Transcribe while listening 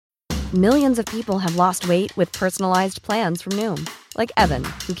Millions of people have lost weight with personalized plans from Noom. Like Evan,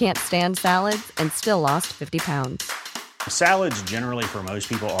 who can't stand salads and still lost 50 pounds. Salads generally for most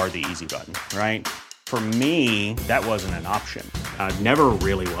people are the easy button, right? For me, that wasn't an option. I never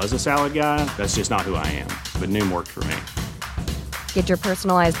really was a salad guy. That's just not who I am. But Noom worked for me. Get your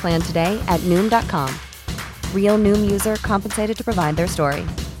personalized plan today at Noom.com. Real Noom user compensated to provide their story.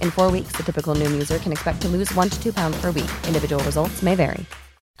 In 4 weeks, the typical Noom user can expect to lose 1 to 2 pounds per week. Individual results may vary.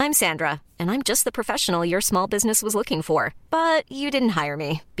 I'm Sandra, and I'm just the professional your small business was looking for. But you didn't hire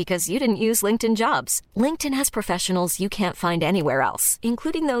me because you didn't use LinkedIn Jobs. LinkedIn has professionals you can't find anywhere else,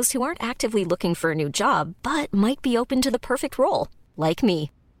 including those who aren't actively looking for a new job, but might be open to the perfect role, like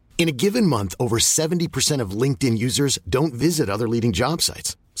me. In a given month, over 70% of LinkedIn users don't visit other leading job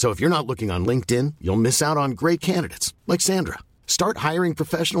sites. So if you're not looking on LinkedIn, you'll miss out on great candidates like Sandra. Start hiring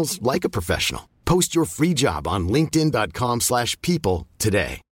professionals like a professional. Post your free job on linkedin.com/people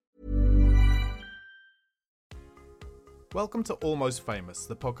today. Welcome to Almost Famous,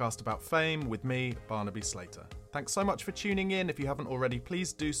 the podcast about fame with me, Barnaby Slater. Thanks so much for tuning in. If you haven't already,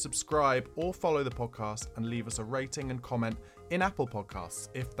 please do subscribe or follow the podcast and leave us a rating and comment in Apple Podcasts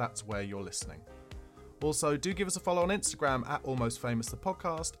if that's where you're listening. Also, do give us a follow on Instagram at Almost Famous the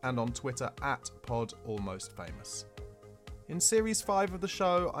podcast and on Twitter at PodAlmostFamous. In Series 5 of the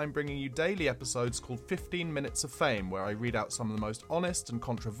show, I'm bringing you daily episodes called 15 Minutes of Fame, where I read out some of the most honest and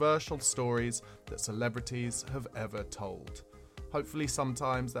controversial stories that celebrities have ever told. Hopefully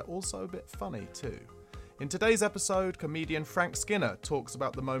sometimes they're also a bit funny too. In today's episode, comedian Frank Skinner talks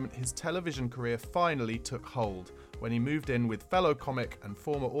about the moment his television career finally took hold, when he moved in with fellow comic and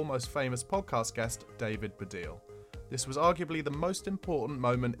former Almost Famous podcast guest David Baddiel. This was arguably the most important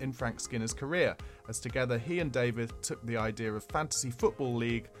moment in Frank Skinner's career, as together he and David took the idea of Fantasy Football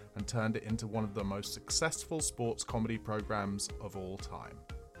League and turned it into one of the most successful sports comedy programs of all time.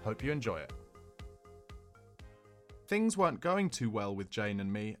 Hope you enjoy it. Things weren't going too well with Jane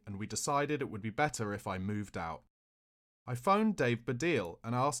and me, and we decided it would be better if I moved out. I phoned Dave Baddiel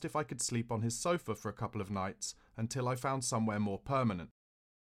and asked if I could sleep on his sofa for a couple of nights until I found somewhere more permanent.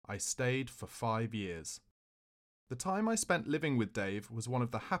 I stayed for 5 years. The time I spent living with Dave was one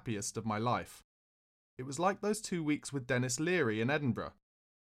of the happiest of my life. It was like those 2 weeks with Denis Leary in Edinburgh,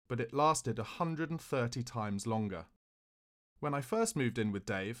 but it lasted 130 times longer. When I first moved in with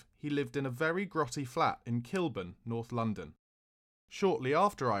Dave, he lived in a very grotty flat in Kilburn, North London. Shortly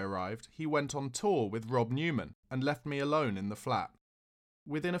after I arrived, he went on tour with Rob Newman and left me alone in the flat.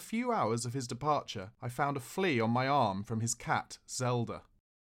 Within a few hours of his departure, I found a flea on my arm from his cat, Zelda.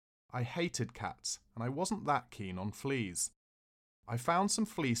 I hated cats, and I wasn't that keen on fleas. I found some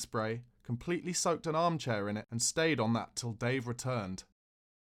flea spray, completely soaked an armchair in it, and stayed on that till Dave returned.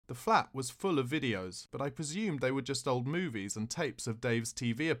 The flat was full of videos, but I presumed they were just old movies and tapes of Dave's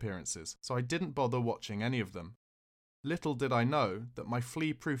TV appearances, so I didn't bother watching any of them. Little did I know that my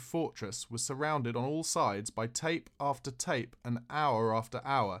flea-proof fortress was surrounded on all sides by tape after tape and hour after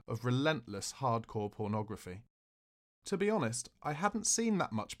hour of relentless hardcore pornography. To be honest, I hadn't seen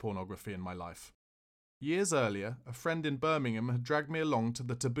that much pornography in my life. Years earlier, a friend in Birmingham had dragged me along to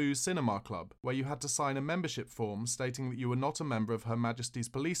the Taboo Cinema Club, where you had to sign a membership form stating that you were not a member of Her Majesty's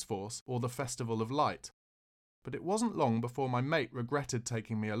Police Force or the Festival of Light. But it wasn't long before my mate regretted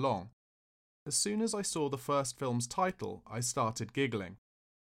taking me along. As soon as I saw the first film's title, I started giggling.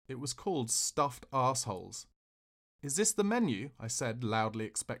 It was called Stuffed Arseholes. "Is this the menu?" I said, loudly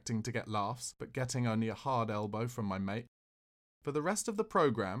expecting to get laughs, but getting only a hard elbow from my mate. For the rest of the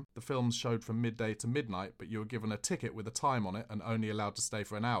programme, the films showed from midday to midnight, but you were given a ticket with a time on it and only allowed to stay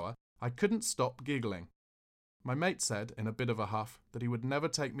for an hour, I couldn't stop giggling. My mate said, in a bit of a huff, that he would never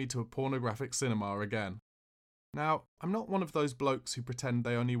take me to a pornographic cinema again. Now, I'm not one of those blokes who pretend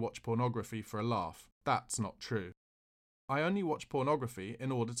they only watch pornography for a laugh. That's not true. I only watch pornography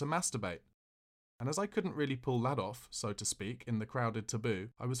in order to masturbate. And as I couldn't really pull that off, so to speak, in the crowded Taboo,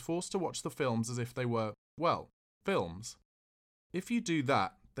 I was forced to watch the films as if they were, well, films. If you do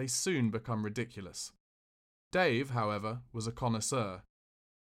that, they soon become ridiculous. Dave, however, was a connoisseur.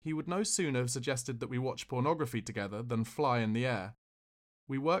 He would no sooner have suggested that we watch pornography together than fly in the air.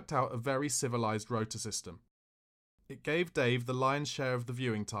 We worked out a very civilised rota system. It gave Dave the lion's share of the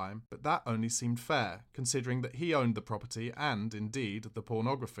viewing time, but that only seemed fair, considering that he owned the property and, indeed, the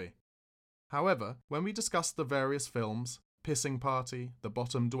pornography. However, when we discussed the various films, Pissing Party, The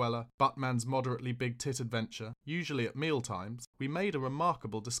Bottom Dweller, Buttman's Moderately Big Tit Adventure, usually at mealtimes, we made a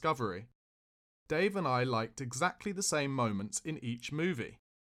remarkable discovery. Dave and I liked exactly the same moments in each movie.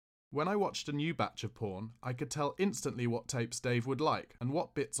 When I watched a new batch of porn, I could tell instantly what tapes Dave would like and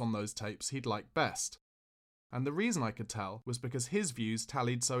what bits on those tapes he'd like best. and the reason I could tell was because his views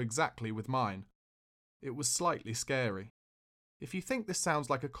tallied so exactly with mine. It was slightly scary. If you think this sounds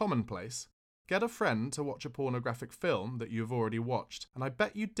like a commonplace, get a friend to watch a pornographic film that you have already watched, and I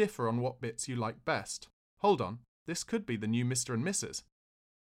bet you differ on what bits you like best. Hold on, this could be the new Mr. and Mrs.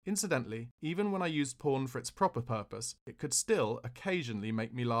 Incidentally, even when I used porn for its proper purpose, it could still occasionally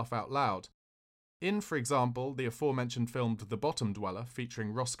make me laugh out loud. In, for example, the aforementioned film The Bottom Dweller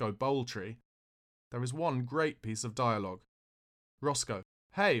featuring Roscoe Boldtree, there is one great piece of dialogue. Roscoe: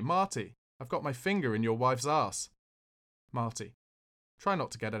 "Hey, Marty, I've got my finger in your wife's arse." Marty: "Try not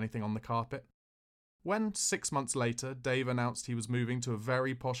to get anything on the carpet." When, 6 months later, Dave announced he was moving to a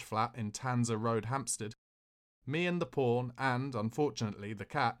very posh flat in Tanser Road, Hampstead, me and the porn and, unfortunately, the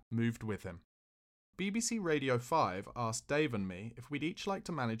cat moved with him. BBC Radio 5 asked Dave and me if we'd each like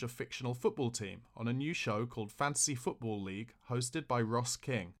to manage a fictional football team on a new show called Fantasy Football League, hosted by Ross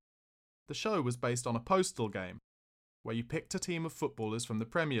King. The show was based on a postal game, where you picked a team of footballers from the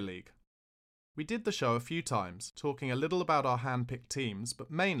Premier League. We did the show a few times, talking a little about our hand-picked teams,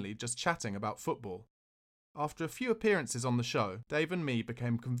 but mainly just chatting about football. After a few appearances on the show, Dave and me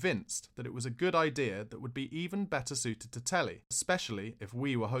became convinced that it was a good idea that would be even better suited to telly, especially if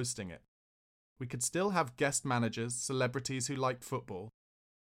we were hosting it. We could still have guest managers, celebrities who liked football,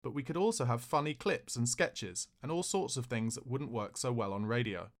 but we could also have funny clips and sketches, and all sorts of things that wouldn't work so well on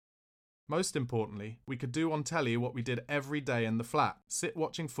radio. Most importantly, we could do on telly what we did every day in the flat, sit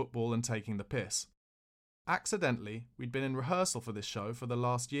watching football and taking the piss. Accidentally, we'd been in rehearsal for this show for the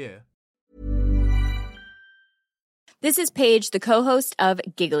last year. This is Paige, the co-host of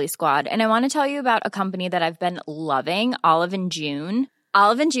Giggly Squad, and I want to tell you about a company that I've been loving, Olive & June.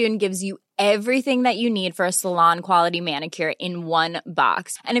 Olive & June gives you everything that you need for a salon-quality manicure in one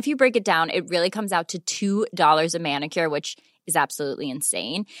box. And if you break it down, it really comes out to $2 a manicure, which is absolutely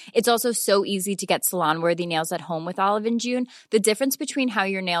insane. It's also so easy to get salon-worthy nails at home with Olive & June. The difference between how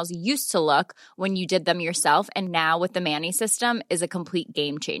your nails used to look when you did them yourself and now with the Mani system is a complete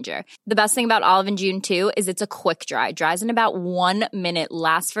game changer. The best thing about Olive & June, too, is it's a quick dry. Dries in about 1 minute,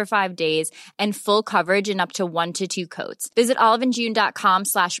 lasts for 5 days, and full coverage in up to 1 to 2 coats. Visit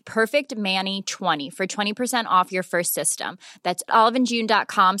oliveandjune.com/perfectmani20 for 20% off your first system. That's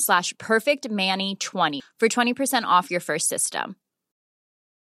oliveandjune.com/perfectmani20 for 20% off your first system.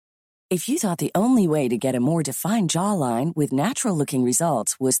 If you thought the only way to get a more defined jawline with natural-looking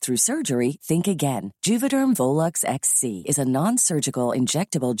results was through surgery, think again. Juvederm Volux XC is a non-surgical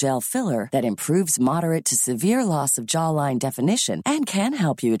injectable gel filler that improves moderate to severe loss of jawline definition and can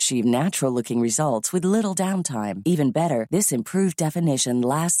help you achieve natural-looking results with little downtime. Even better, this improved definition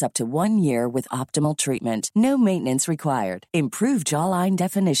lasts up to 1 year with optimal treatment. No maintenance required. Improve jawline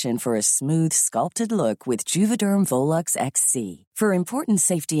definition for a smooth, sculpted look with Juvederm Volux XC. For important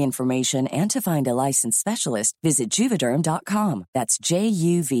safety information and to find a licensed specialist, visit Juvederm.com. That's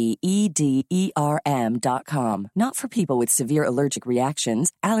JUVEDERM.com. Not for people with severe allergic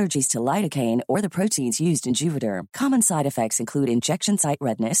reactions, allergies to lidocaine, or the proteins used in Juvederm. Common side effects include injection site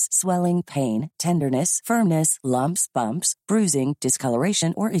redness, swelling, pain, tenderness, firmness, lumps, bumps, bruising,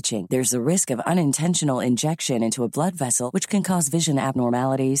 discoloration, or itching. There's a risk of unintentional injection into a blood vessel, which can cause vision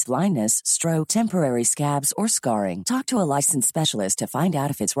abnormalities, blindness, stroke, temporary scabs, or scarring. Talk to a licensed specialist to find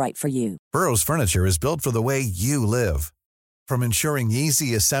out if it's right for you. Burrow's furniture is built for the way you live. From ensuring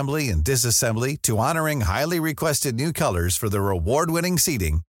easy assembly and disassembly to honoring highly requested new colors for their award-winning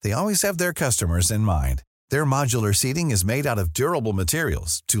seating, they always have their customers in mind. Their modular seating is made out of durable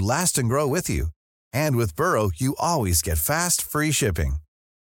materials to last and grow with you. And with Burrow, you always get fast, free shipping.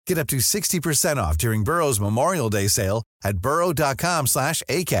 Get up to 60% off during Burrow's Memorial Day sale at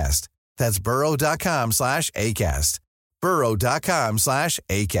burrow.com/ACAST. That's burrow.com/ACAST.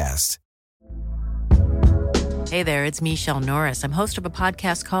 burrow.com/ACAST. Hey there, it's Michelle Norris. I'm host of a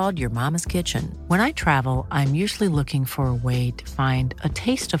podcast called Your Mama's Kitchen. When I travel, I'm usually looking for a way to find a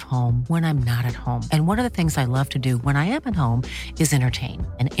taste of home when I'm not at home. And one of the things I love to do when I am at home is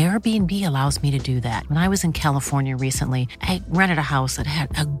entertain. And Airbnb allows me to do that. When I was in California recently, I rented a house that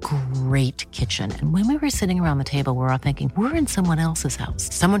had a great kitchen. And when we were sitting around the table, we're all thinking, we're in someone else's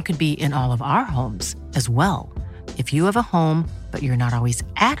house. Someone could be in all of our homes as well. If you have a home, but you're not always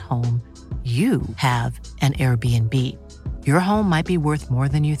at home, you have an Airbnb. Your home might be worth more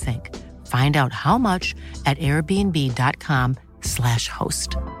than you think. Find out how much at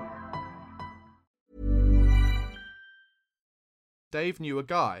airbnb.com/host. Dave knew a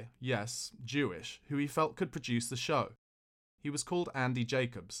guy, yes, Jewish, who he felt could produce the show. He was called Andy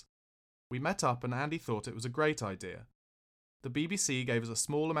Jacobs. We met up and Andy thought it was a great idea. The BBC gave us a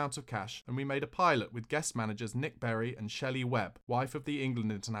small amount of cash and we made a pilot with guest managers Nick Berry and Shelley Webb, wife of the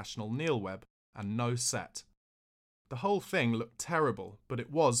England international Neil Webb, and no set. The whole thing looked terrible, but it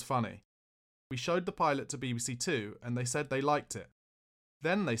was funny. We showed the pilot to BBC Two and they said they liked it.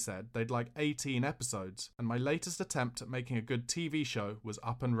 Then they said they'd like 18 episodes, and my latest attempt at making a good TV show was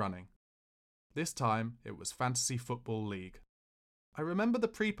up and running. This time, it was Fantasy Football League. I remember the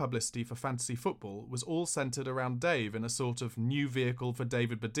pre-publicity for Fantasy Football was all centred around Dave in a sort of new vehicle for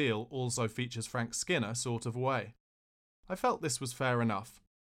David Baddiel also features Frank Skinner sort of way. I felt this was fair enough.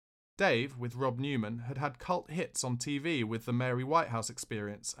 Dave, with Rob Newman, had had cult hits on TV with the Mary Whitehouse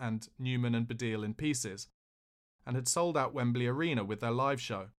Experience and Newman and Baddiel in Pieces, and had sold out Wembley Arena with their live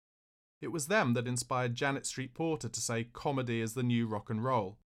show. It was them that inspired Janet Street Porter to say comedy is the new rock and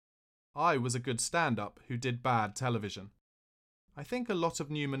roll. I was a good stand-up who did bad television. I think a lot of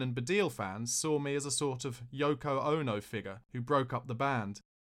Newman and Baddiel fans saw me as a sort of Yoko Ono figure who broke up the band,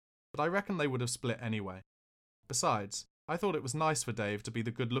 but I reckon they would have split anyway. Besides, I thought it was nice for Dave to be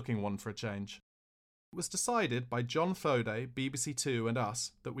the good-looking one for a change. It was decided by John Foday, BBC Two and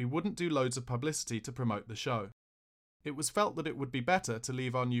us that we wouldn't do loads of publicity to promote the show. It was felt that it would be better to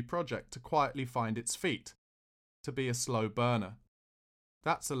leave our new project to quietly find its feet, to be a slow burner.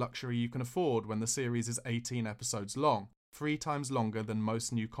 That's a luxury you can afford when the series is 18 episodes long, 3 times longer than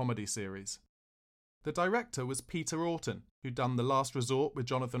most new comedy series. The director was Peter Orton, who'd done The Last Resort with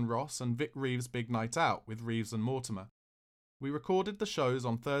Jonathan Ross and Vic Reeves' Big Night Out with Reeves and Mortimer. We recorded the shows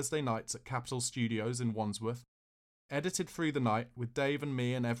on Thursday nights at Capitol Studios in Wandsworth, edited through the night with Dave and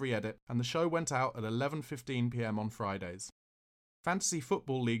me in every edit, and the show went out at 11:15 p.m. on Fridays. Fantasy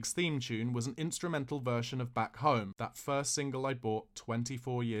Football League's theme tune was an instrumental version of Back Home, that first single I bought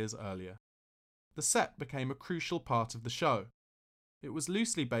 24 years earlier. The set became a crucial part of the show. It was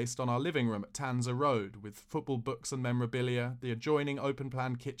loosely based on our living room at Tanzer Road, with football books and memorabilia, the adjoining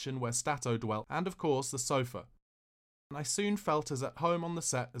open-plan kitchen where Stato dwelt, and of course the sofa. And I soon felt as at home on the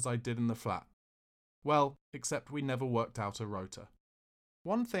set as I did in the flat. Well, except we never worked out a rota.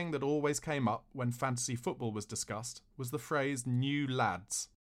 One thing that always came up when fantasy football was discussed was the phrase new lads.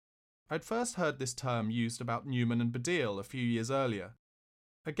 I'd first heard this term used about Newman and Baddiel a few years earlier.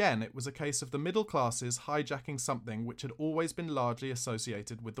 Again, it was a case of the middle classes hijacking something which had always been largely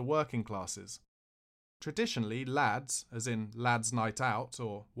associated with the working classes. Traditionally, lads, as in lads' night out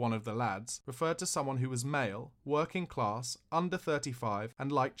or one of the lads, referred to someone who was male, working class, under 35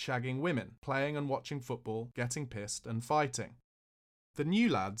 and liked shagging women, playing and watching football, getting pissed and fighting. The new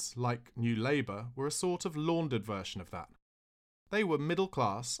lads, like New Labour, were a sort of laundered version of that. They were middle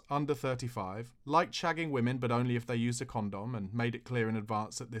class, under 35, liked shagging women but only if they used a condom and made it clear in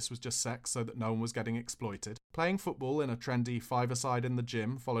advance that this was just sex so that no one was getting exploited, playing football in a trendy five-a-side in the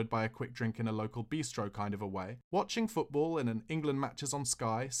gym followed by a quick drink in a local bistro kind of a way, watching football in an England matches on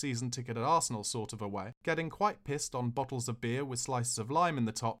Sky, season ticket at Arsenal sort of a way, getting quite pissed on bottles of beer with slices of lime in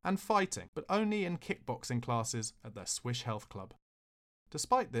the top, and fighting, but only in kickboxing classes at their Swish Health Club.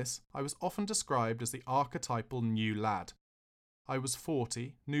 Despite this, I was often described as the archetypal new lad. I was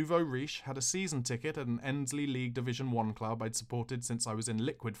 40, nouveau riche, had a season ticket at an Endsleigh League Division 1 club I'd supported since I was in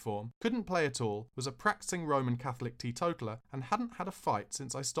liquid form, couldn't play at all, was a practicing Roman Catholic teetotaler, and hadn't had a fight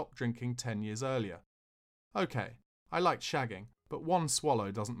since I stopped drinking 10 years earlier. Okay, I liked shagging, but one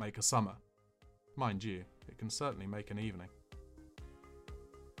swallow doesn't make a summer. Mind you, it can certainly make an evening.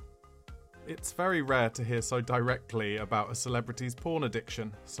 It's very rare to hear so directly about a celebrity's porn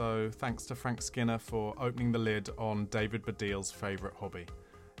addiction, so thanks to Frank Skinner for opening the lid on David Baddiel's favourite hobby,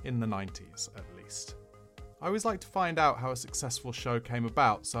 in the 90s at least. I always like to find out how a successful show came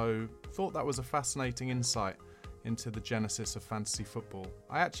about, so thought that was a fascinating insight into the genesis of fantasy football.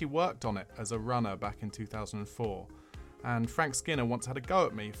 I actually worked on it as a runner back in 2004, and Frank Skinner once had a go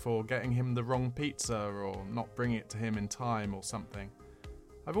at me for getting him the wrong pizza or not bringing it to him in time or something.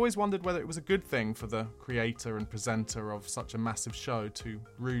 I've always wondered whether it was a good thing for the creator and presenter of such a massive show to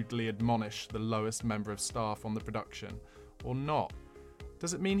rudely admonish the lowest member of staff on the production, or not.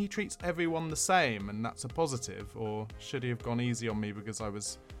 Does it mean he treats everyone the same and that's a positive, or should he have gone easy on me because I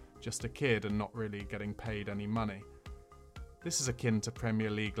was just a kid and not really getting paid any money? This is akin to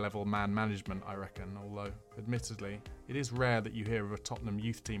Premier League level man management, I reckon, although, admittedly, it is rare that you hear of a Tottenham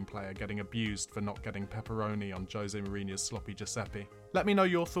youth team player getting abused for not getting pepperoni on Jose Mourinho's sloppy Giuseppe. Let me know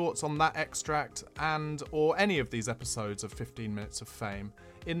your thoughts on that extract and or any of these episodes of 15 Minutes of Fame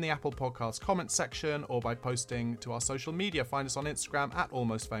in the Apple Podcast comments section or by posting to our social media. Find us on Instagram at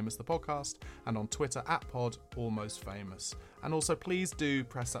Almost Famous the podcast and on Twitter at Pod Almost Famous. And also please do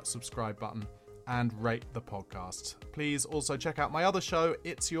press that subscribe button and rate the podcast. Please also check out my other show,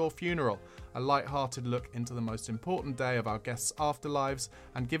 It's Your Funeral, a light-hearted look into the most important day of our guests' afterlives,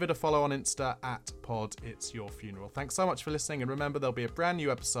 and give it a follow on Insta at @poditsyourfuneral. Thanks so much for listening, and remember there'll be a brand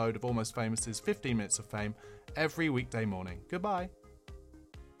new episode of Almost Famous's 15 Minutes of Fame every weekday morning. Goodbye.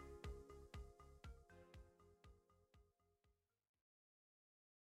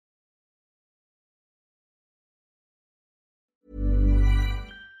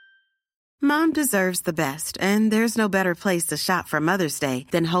 Mom deserves the best, and there's no better place to shop for Mother's Day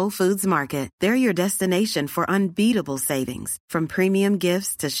than Whole Foods Market. They're your destination for unbeatable savings, from premium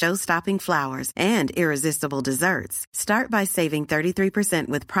gifts to show-stopping flowers and irresistible desserts. Start by saving 33%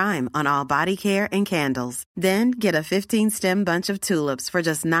 with Prime on all body care and candles. Then get a 15-stem bunch of tulips for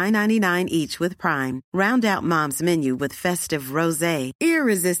just $9.99 each with Prime. Round out Mom's menu with festive rosé,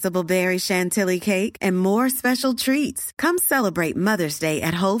 irresistible berry chantilly cake, and more special treats. Come celebrate Mother's Day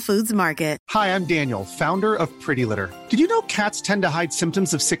at Whole Foods Market. Hi, I'm Daniel, founder of Pretty Litter. Did you know cats tend to hide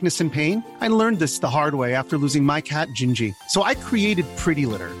symptoms of sickness and pain? I learned this the hard way after losing my cat, Gingy. So I created Pretty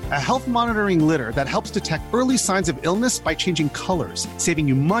Litter, a health monitoring litter that helps detect early signs of illness by changing colors, saving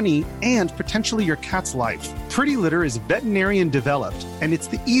you money and potentially your cat's life. Pretty Litter is veterinarian developed, and it's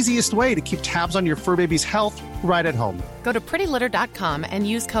the easiest way to keep tabs on your fur baby's health right at home. Go to prettylitter.com and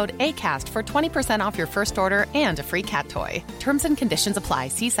use code ACAST for 20% off your first order and a free cat toy. Terms and conditions apply.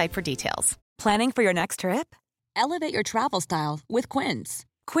 See site for details. Planning for your next trip? Elevate your travel style with Quince.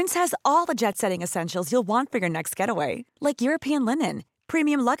 Quince has all the jet-setting essentials you'll want for your next getaway, like European linen,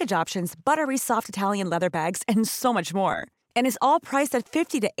 premium luggage options, buttery soft Italian leather bags, and so much more. And is all priced at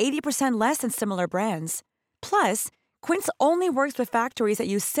 50 to 80% less than similar brands. Plus, Quince only works with factories that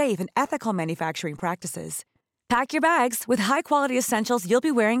use safe and ethical manufacturing practices. Pack your bags with high-quality essentials you'll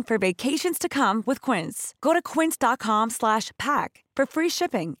be wearing for vacations to come with Quince. Go to quince.com/pack for free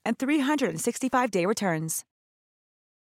shipping and 365-day returns.